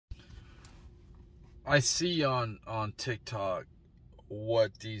I see on TikTok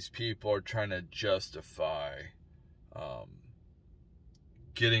what these people are trying to justify,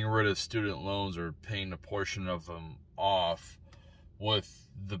 getting rid of student loans or paying a portion of them off with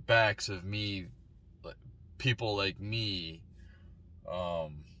the backs of me, people like me,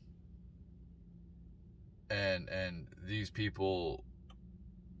 and these people,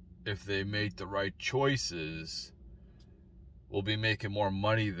 if they make the right choices, will be making more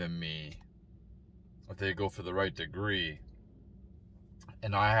money than me if they go for the right degree.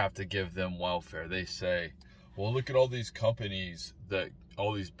 And I have to give them welfare. They say, well, look at all these companies,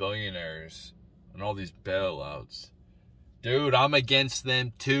 all these billionaires and all these bailouts. Dude, I'm against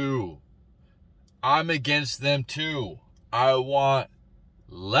them too. I want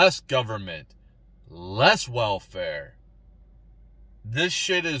less government, less welfare. This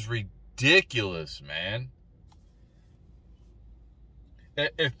shit is ridiculous, man.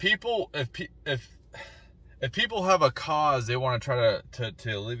 If people have a cause, they want to try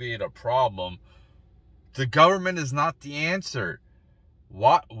to alleviate a problem, the government is not the answer.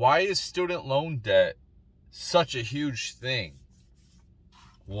 Why is student loan debt such a huge thing?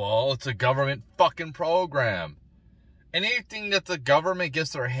 Well, it's a government fucking program. Anything that the government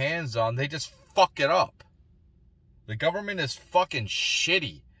gets their hands on, they just fuck it up. The government is fucking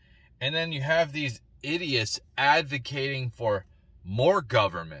shitty. And then you have these idiots advocating for more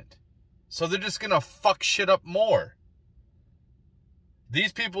government. So they're just gonna fuck shit up more.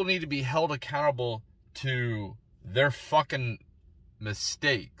 These people need to be held accountable to their fucking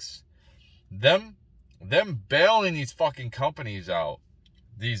mistakes. Them bailing these fucking companies out,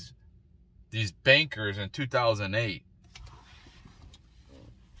 these bankers in 2008,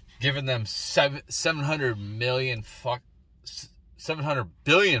 giving them $700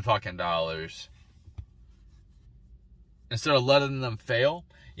 billion fucking dollars instead of letting them fail.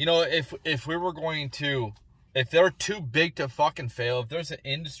 You know, if they're too big to fucking fail, if there's an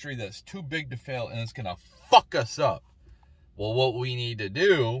industry that's too big to fail and it's gonna fuck us up, well, what we need to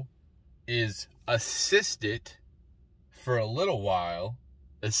do is assist it for a little while,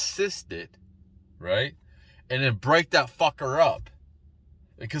 right? And then break that fucker up.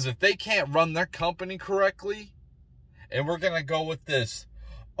 Because if they can't run their company correctly, and we're gonna go with this,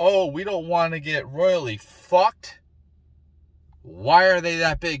 oh, we don't want to get royally fucked, why are they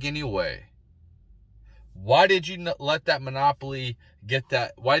that big anyway? Why did you let that monopoly get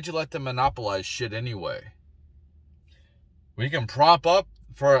that? Why did you let them monopolize shit anyway? We can prop up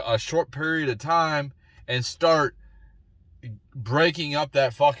for a short period of time and start breaking up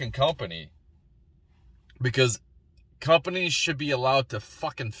that fucking company. Because companies should be allowed to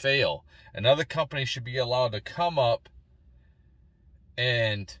fucking fail. And other companies should be allowed to come up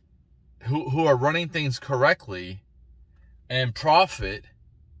and who are running things correctly and profit,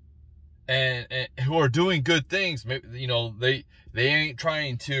 and who are doing good things. You know, they ain't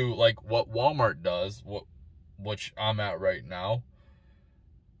trying to, like what Walmart does, which I'm at right now,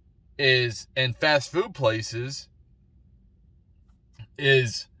 is, and fast food places,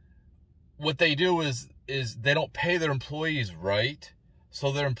 is what they do is they don't pay their employees right,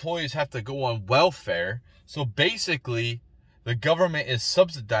 so their employees have to go on welfare. So basically, the government is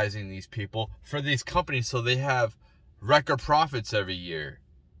subsidizing these people for these companies so they have record profits every year.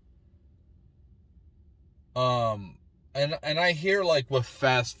 And I hear, like, with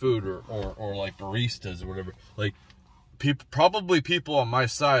fast food or like baristas or whatever, like, probably people on my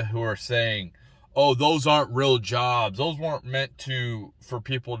side who are saying, oh, those aren't real jobs. Those weren't meant for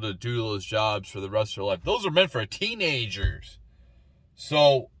people to do those jobs for the rest of their life. Those are meant for teenagers.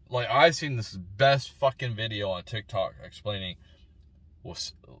 So, like, I've seen this best fucking video on TikTok explaining,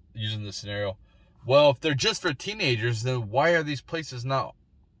 using this scenario. Well, if they're just for teenagers, then why are these places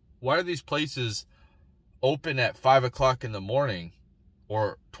open at 5 o'clock in the morning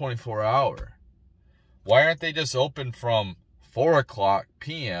or 24 hour? Why aren't they just open from 4 o'clock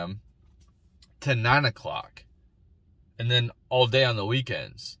p.m. to 9 o'clock and then all day on the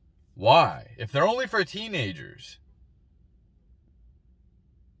weekends? Why? If they're only for teenagers,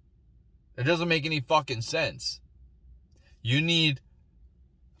 it doesn't make any fucking sense. You need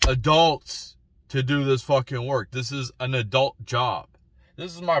adults to do this fucking work. This is an adult job.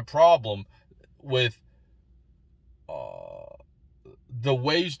 This is my problem with the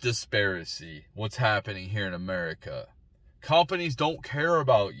wage disparity, what's happening here in America. Companies don't care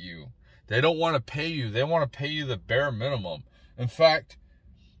about you. They don't want to pay you. They want to pay you the bare minimum. In fact,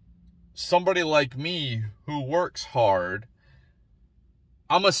 somebody like me who works hard,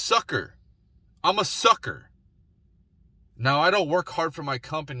 I'm a sucker. Now, I don't work hard for my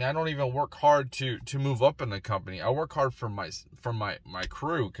company. I don't even work hard to move up in the company. I work hard for my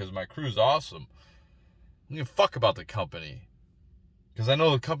crew, because my crew's awesome. don't give a fuck about the company. Because I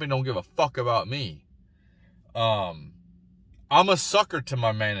know the company don't give a fuck about me. I'm a sucker to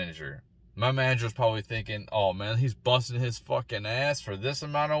my manager. My manager's probably thinking, oh man, he's busting his fucking ass for this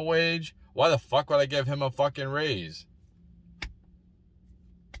amount of wage. Why the fuck would I give him a fucking raise?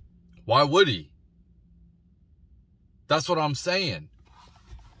 Why would he? That's what I'm saying.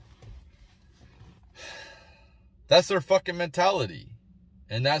 That's their fucking mentality.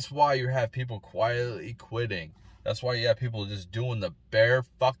 And that's why you have people quietly quitting. That's why you have people just doing the bare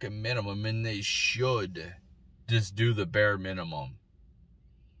fucking minimum, and they should just do the bare minimum.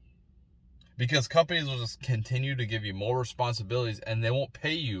 Because companies will just continue to give you more responsibilities and they won't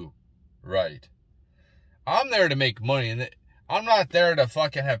pay you right. I'm there to make money, and I'm not there to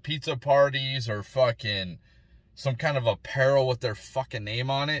fucking have pizza parties or fucking some kind of apparel with their fucking name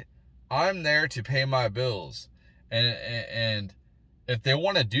on it. I'm there to pay my bills. And if they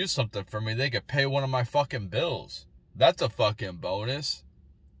want to do something for me, they could pay one of my fucking bills. That's a fucking bonus.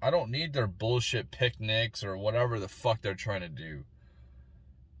 I don't need their bullshit picnics or whatever the fuck they're trying to do.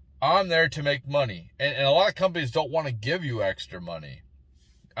 I'm there to make money. And a lot of companies don't want to give you extra money.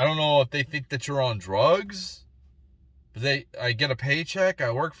 I don't know if they think that you're on drugs. But I get a paycheck,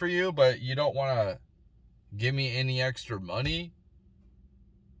 I work for you, but you don't want to give me any extra money?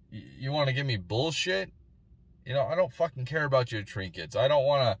 You want to give me bullshit? You know, I don't fucking care about your trinkets. I don't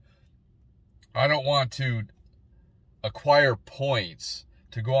want to acquire points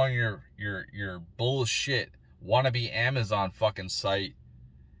to go on your bullshit wannabe Amazon fucking site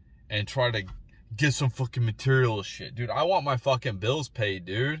and try to get some fucking material shit. Dude, I want my fucking bills paid,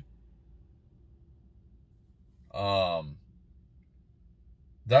 dude. That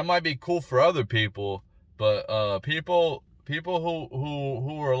might be cool for other people, but people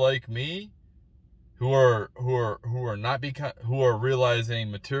who are like me, who are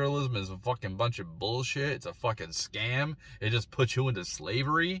realizing materialism is a fucking bunch of bullshit. It's a fucking scam. It just puts you into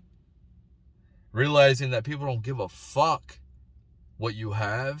slavery. Realizing that people don't give a fuck what you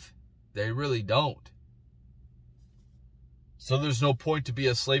have. They really don't. So there's no point to be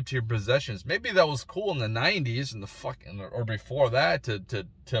a slave to your possessions. Maybe that was cool in the 90s and or before that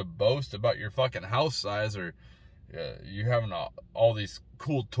to boast about your fucking house size or you having all these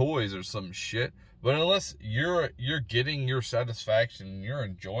cool toys or some shit. But unless you're getting your satisfaction, you're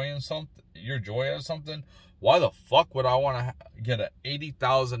enjoying something, your joy out of something, why the fuck would I want to get an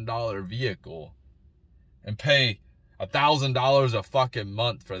 $80,000 vehicle and pay $1,000 a fucking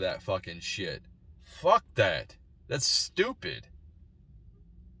month for that fucking shit? Fuck that. That's stupid.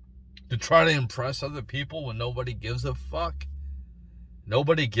 To try to impress other people when nobody gives a fuck.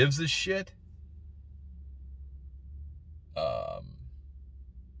 Nobody gives a shit.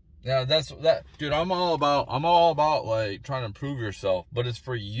 Yeah, dude, I'm all about like trying to improve yourself, but it's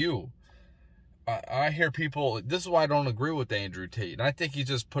for you. I hear people, this is why I don't agree with Andrew Tate, and I think he's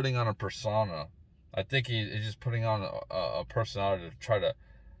just putting on a persona. I think he's just putting on a personality to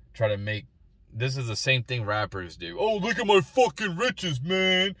try to make. This is the same thing rappers do. Oh, look at my fucking riches,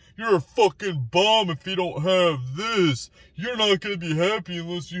 man. You're a fucking bum if you don't have this. You're not gonna be happy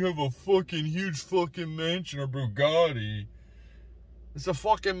unless you have a fucking huge fucking mansion or Bugatti. It's a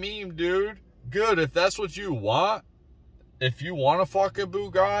fucking meme, dude. Good, if that's what you want. If you want a fucking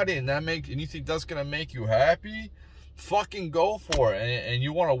Bugatti and you think that's gonna make you happy, fucking go for it. And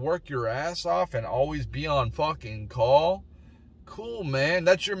you want to work your ass off and always be on fucking call. Cool, man.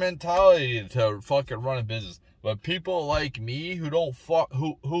 That's your mentality to fucking run a business. But people like me who don't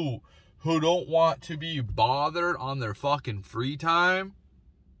want to be bothered on their fucking free time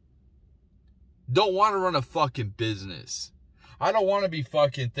don't want to run a fucking business. I don't want to be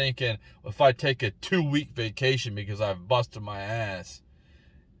fucking thinking if I take a 2-week vacation because I've busted my ass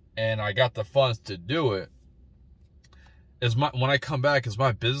and I got the funds to do it, when I come back, is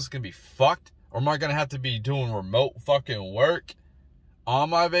my business going to be fucked? Or am I going to have to be doing remote fucking work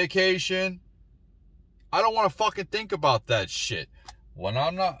on my vacation? I don't want to fucking think about that shit. When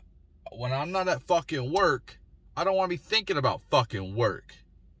I'm not at fucking work, I don't want to be thinking about fucking work.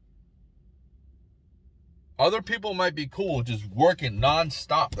 Other people might be cool just working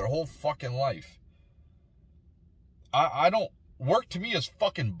non-stop their whole fucking life. I don't, work to me is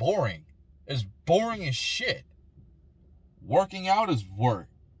fucking boring. It's boring as shit. Working out is work.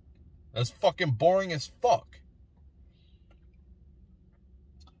 That's fucking boring as fuck.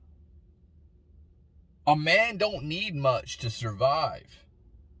 A man don't need much to survive.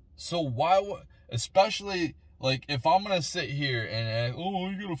 So why would, especially like if I'm gonna sit here and oh,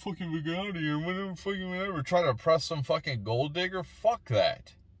 you got a fucking Bugatti or whatever, try to impress some fucking gold digger, fuck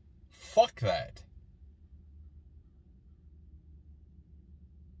that. Fuck that.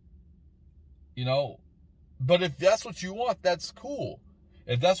 You know, But if that's what you want, that's cool.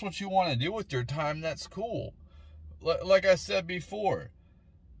 If that's what you want to do with your time, that's cool. Like I said before,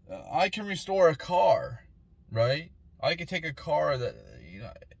 I can restore a car, right? I can take a car that, you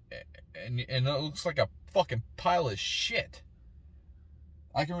know, and it looks like a fucking pile of shit.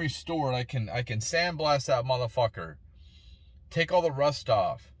 I can restore it. I can sandblast that motherfucker. Take all the rust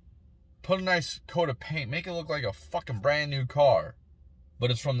off. Put a nice coat of paint. Make it look like a fucking brand new car.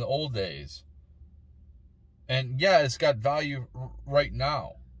 But it's from the old days. And yeah, it's got value right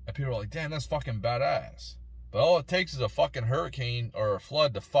now. And people are like, damn, that's fucking badass. But all it takes is a fucking hurricane or a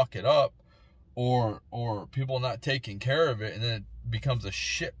flood to fuck it up. Or people not taking care of it, and then it becomes a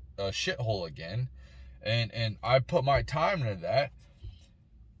shithole again. And I put my time into that.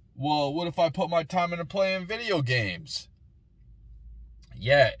 Well, what if I put my time into playing video games?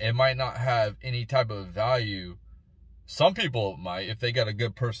 Yeah, it might not have any type of value. Some people might, if they got a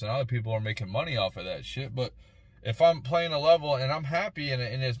good personality. People are making money off of that shit. But if I'm playing a level and I'm happy and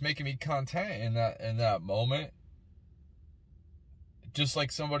it's making me content in that moment, just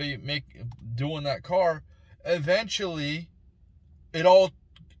like somebody doing that car, eventually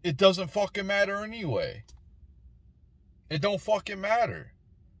it doesn't fucking matter anyway. It don't fucking matter.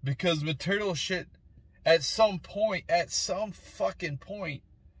 Because material shit at some fucking point,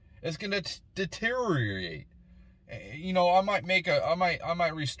 it's gonna deteriorate. You know, I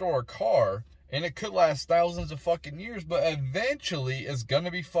might restore a car, and it could last thousands of fucking years, but eventually it's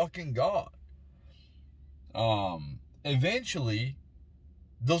gonna be fucking gone. Eventually,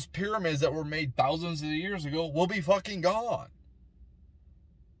 those pyramids that were made thousands of years ago will be fucking gone.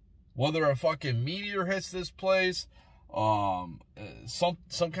 Whether a fucking meteor hits this place, some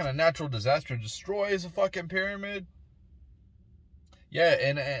kind of natural disaster destroys a fucking pyramid. Yeah,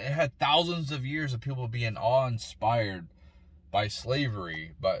 and it had thousands of years of people being awe-inspired by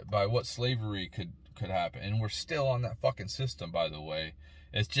slavery, by what slavery could happen. And we're still on that fucking system, by the way.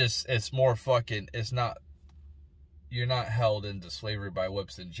 It's more fucking, you're not held into slavery by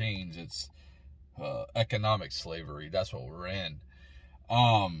whips and chains. It's economic slavery. That's what we're in.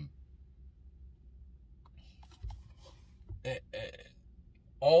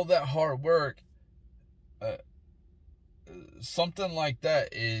 All that hard work, something like that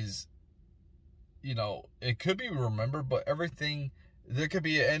is, you know, it could be remembered, but there could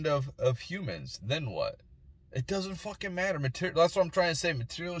be an end of humans. Then what? It doesn't fucking matter. That's what I'm trying to say.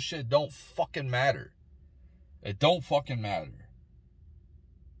 Material shit don't fucking matter. It don't fucking matter.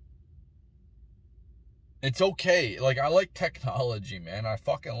 It's okay. Like, I like technology, man. I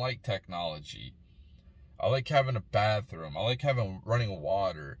fucking like technology. I like having a bathroom. I like having running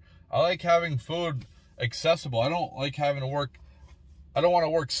water. I like having food accessible. I don't like having to work. I don't want to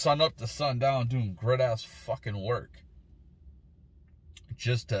work sun up to sun down doing grit-ass fucking work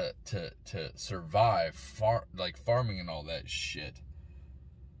just to survive, farming and all that shit.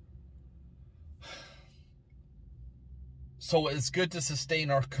 So it's good to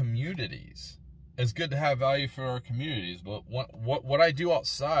sustain our communities. It's good to have value for our communities. But what I do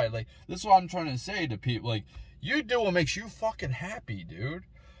outside, like, this is what I'm trying to say to people. Like, you do what makes you fucking happy, dude.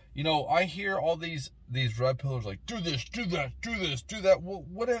 You know, I hear all these red pillars like, do this, do that, do this, do that. Well,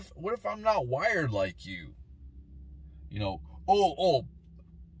 what if I'm not wired like you? You know, oh,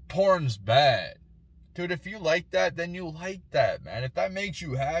 porn's bad. Dude, if you like that, then you like that, man. If that makes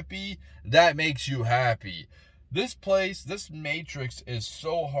you happy, that makes you happy. This matrix is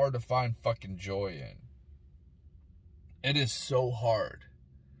so hard to find fucking joy in. It is so hard.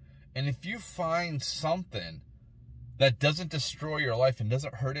 And if you find something that doesn't destroy your life and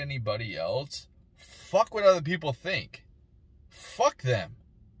doesn't hurt anybody else, fuck what other people think. Fuck them.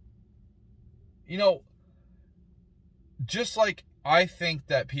 You know, just like I think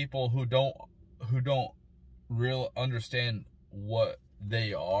that people who don't really understand what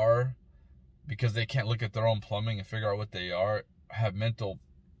they are, because they can't look at their own plumbing and figure out what they are, have mental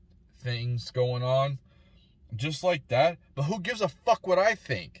things going on, just like that. But who gives a fuck what I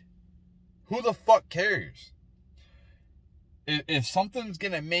think? Who the fuck cares? If something's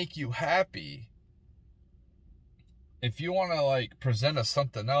gonna make you happy, if you want to like present us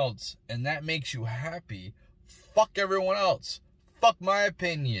something else and that makes you happy, fuck everyone else. Fuck my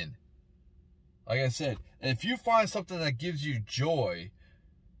opinion. Like I said, if you find something that gives you joy,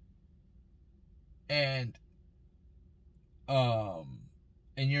 and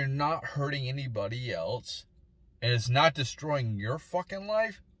you're not hurting anybody else, and it's not destroying your fucking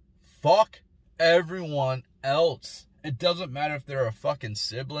life, fuck everyone else. It doesn't matter if they're a fucking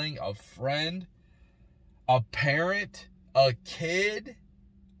sibling, a friend, a parent, a kid.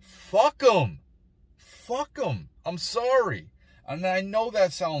 Fuck them. Fuck them. I'm sorry. And I know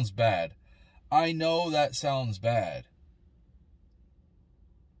that sounds bad. I know that sounds bad.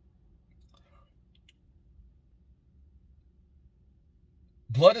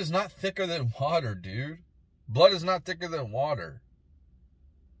 Blood is not thicker than water, dude. Blood is not thicker than water.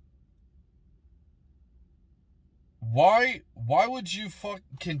 Why would you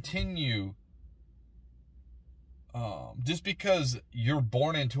continue just because you're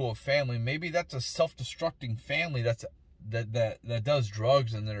born into a family? Maybe that's a self-destructing family that does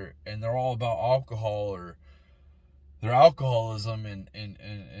drugs, and they're all about alcohol, or their alcoholism, and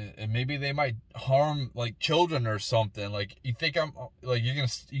maybe they might harm like children or something. Like, you think you're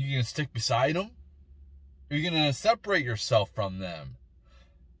gonna stick beside them? You're gonna separate yourself from them.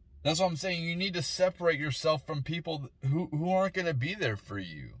 That's what I'm saying. You need to separate yourself from people who aren't gonna be there for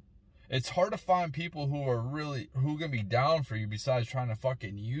you. It's hard to find people who are gonna be down for you besides trying to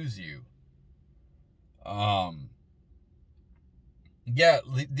fucking use you. Yeah,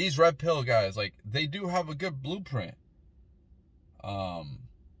 these red pill guys, like, they do have a good blueprint.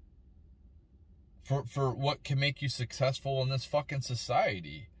 For what can make you successful in this fucking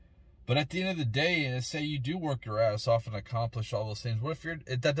society. But at the end of the day, and say you do work your ass off and accomplish all those things, what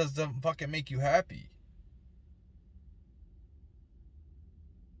if that doesn't fucking make you happy?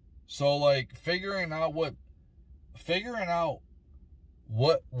 So, like, figuring out what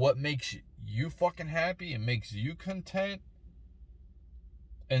makes you fucking happy and makes you content.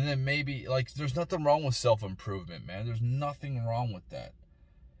 And then maybe, like, there's nothing wrong with self-improvement, man. There's nothing wrong with that.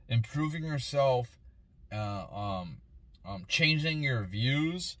 Improving yourself, changing your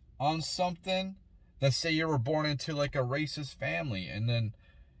views on something. Let's say you were born into, like, a racist family, and then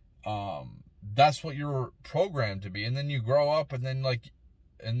that's what you're programmed to be. And then you grow up, and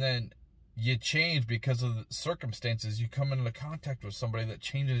then you change because of the circumstances. You come into contact with somebody that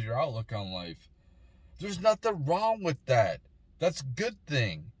changes your outlook on life. There's nothing wrong with that. That's a good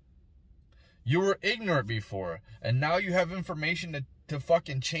thing. You were ignorant before, and now you have information to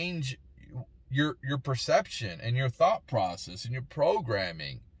fucking change your perception and your thought process and your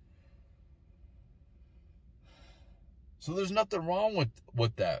programming. So there's nothing wrong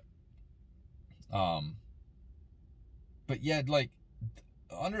with that. But yeah, like,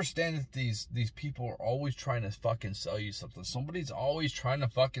 understand that these people are always trying to fucking sell you something. Somebody's always trying to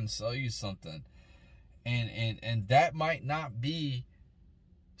fucking sell you something. And that might not be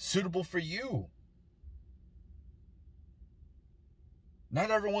suitable for you.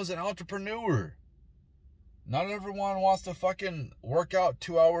 Not everyone's an entrepreneur. Not everyone wants to fucking work out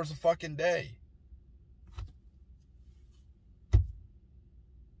 2 hours a fucking day.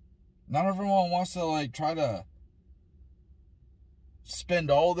 Not everyone wants to, like, try to spend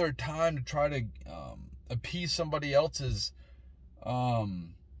all their time to try to appease somebody else's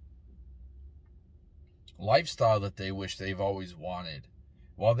lifestyle that they wish they've always wanted,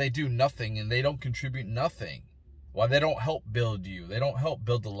 while they do nothing and they don't contribute nothing, while they don't help build you, they don't help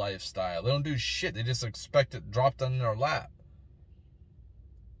build the lifestyle, they don't do shit, they just expect it dropped on their lap.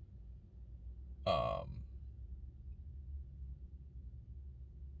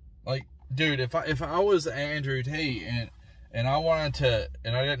 Like, dude, if I was Andrew Tate and I wanted to,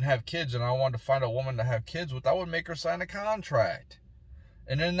 and I didn't have kids, and I wanted to find a woman to have kids with, I would make her sign a contract.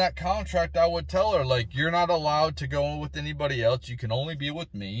 And in that contract, I would tell her, like, you're not allowed to go with anybody else. You can only be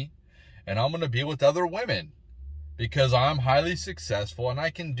with me. And I'm going to be with other women. Because I'm highly successful and I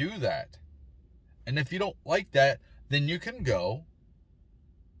can do that. And if you don't like that, then you can go.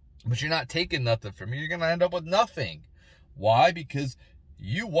 But you're not taking nothing from me. You're going to end up with nothing. Why? Because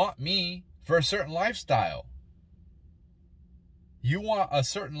you want me for a certain lifestyle. You want a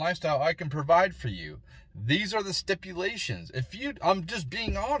certain lifestyle I can provide for you. These are the stipulations. I'm just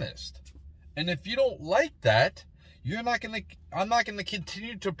being honest. And if you don't like that, I'm not going to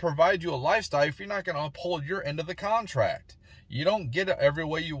continue to provide you a lifestyle if you're not going to uphold your end of the contract. You don't get it every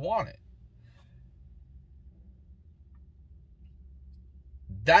way you want it.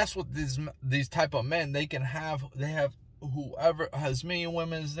 That's what these type of men, they have whoever, as many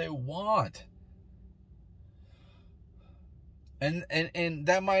women as they want. And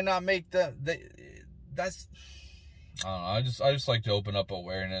that might not make that's, I don't know, I just like to open up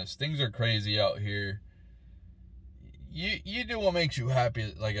awareness. Things are crazy out here. You do what makes you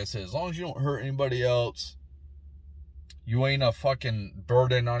happy, like I said, as long as you don't hurt anybody else. You ain't a fucking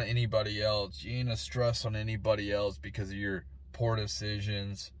burden on anybody else. You ain't a stress on anybody else because of your poor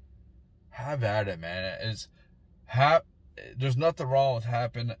decisions. Have at it, man. There's nothing wrong with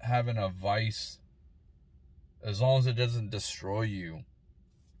having a vice, as long as it doesn't destroy you.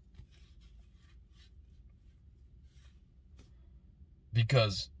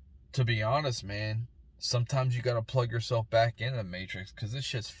 Because, to be honest, man, Sometimes you gotta plug yourself back into the Matrix because this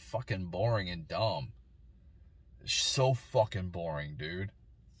shit's fucking boring and dumb. It's so fucking boring, dude.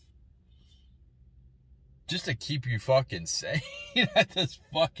 Just to keep you fucking sane at this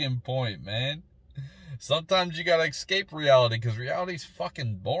fucking point, man. Sometimes you gotta escape reality because reality's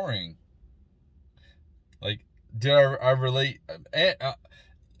fucking boring. Like, did I relate?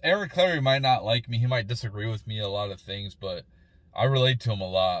 Aaron Clary might not like me. He might disagree with me a lot of things, but I relate to him a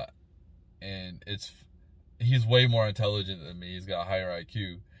lot. And he's way more intelligent than me. He's got a higher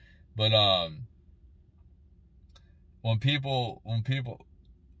IQ. But when people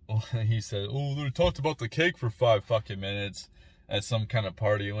he said, oh, they talked about the cake for 5 fucking minutes at some kind of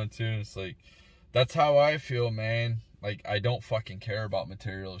party he went to, and it's like, that's how I feel, man. Like, I don't fucking care about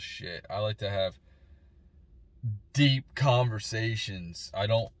material shit. I like to have deep conversations. I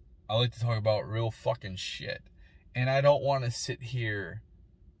like to talk about real fucking shit. And I don't want to sit here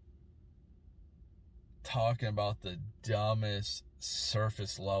talking about the dumbest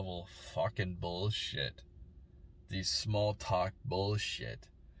surface level fucking bullshit. These small talk bullshit.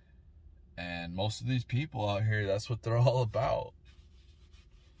 And most of these people out here, that's what they're all about.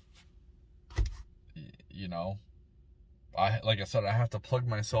 You know, like I said, I have to plug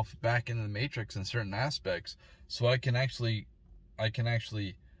myself back into the Matrix in certain aspects so I can actually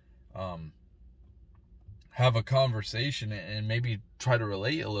have a conversation and maybe try to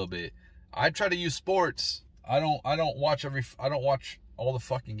relate a little bit. I try to use sports. I don't watch all the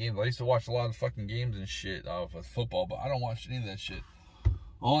fucking games. I used to watch a lot of fucking games and shit with football, but I don't watch any of that shit.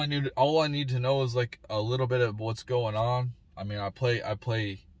 All I need to know is like a little bit of what's going on. I mean, I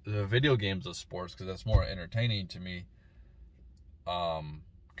play the video games of sports because that's more entertaining to me.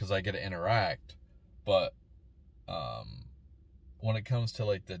 Because I get to interact. But when it comes to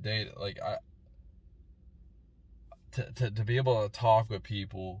like the data, like to be able to talk with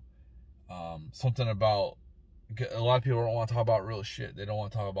people, something about, a lot of people don't want to talk about real shit. They don't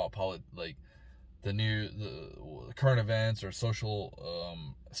want to talk about the current events or social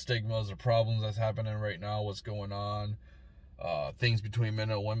stigmas or problems that's happening right now, what's going on, things between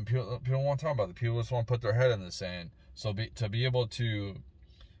men and women. People don't want to talk about it. People just want to put their head in the sand. So to be able to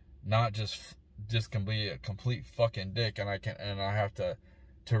not just be a complete fucking dick, and I have to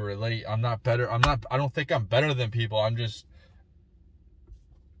relate. I don't think I'm better than people. I'm just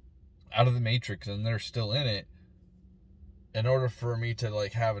out of the Matrix and they're still in it. In order for me to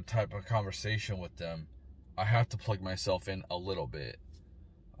like have a type of conversation with them, I have to plug myself in a little bit.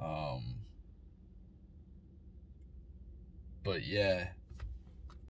 But yeah,